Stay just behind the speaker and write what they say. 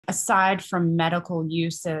aside from medical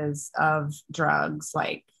uses of drugs,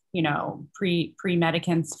 like,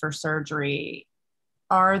 pre-medicants for surgery,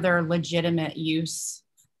 are there legitimate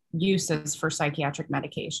uses for psychiatric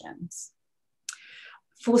medications?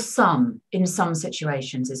 For some, in some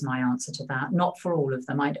situations, is my answer to that. Not for all of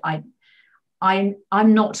them.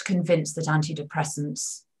 I'm not convinced that antidepressants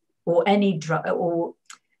or any drug, or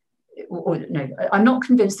no, I'm not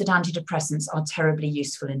convinced that antidepressants are terribly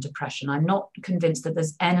useful in depression. I'm not convinced that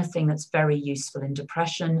there's anything that's very useful in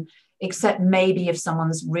depression, except maybe if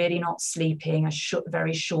someone's really not sleeping, a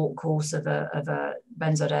very short course of a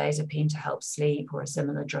benzodiazepine to help sleep, or a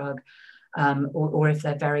similar drug, or if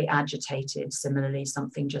they're very agitated, similarly,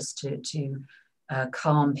 something just to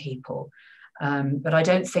calm people. But I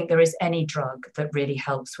don't think there is any drug that really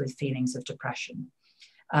helps with feelings of depression.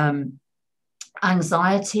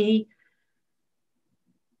 Anxiety,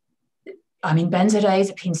 I mean,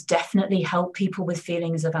 benzodiazepines definitely help people with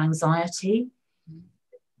feelings of anxiety.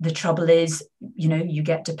 The trouble is, you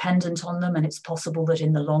get dependent on them, and it's possible that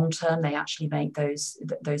in the long term they actually make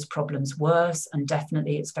those problems worse. And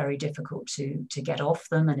definitely it's very difficult to get off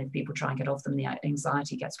them. And if people try and get off them, the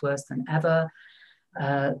anxiety gets worse than ever.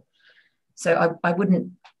 So I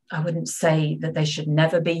wouldn't say that they should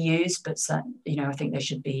never be used, but I think they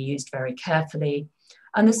should be used very carefully.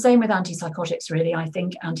 And the same with antipsychotics, really. I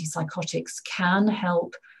think antipsychotics can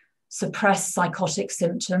help suppress psychotic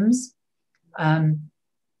symptoms.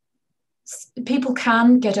 People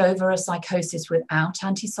can get over a psychosis without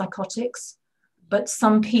antipsychotics, but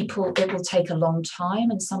some people, it will take a long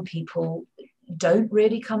time, and some people don't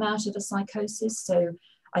really come out of a psychosis. So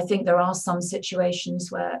I think there are some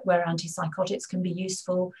situations where antipsychotics can be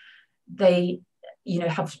useful. They,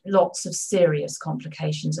 have lots of serious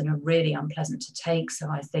complications and are really unpleasant to take. So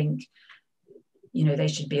I think, they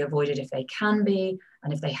should be avoided if they can be,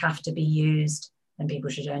 and if they have to be used, then people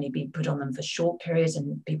should only be put on them for short periods,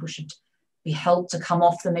 and people should be helped to come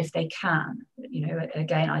off them if they can.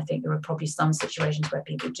 Again, I think there are probably some situations where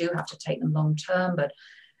people do have to take them long term, but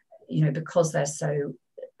because they're so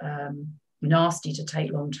nasty to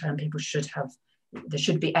take long term, there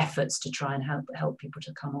should be efforts to try and help people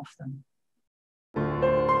to come off them.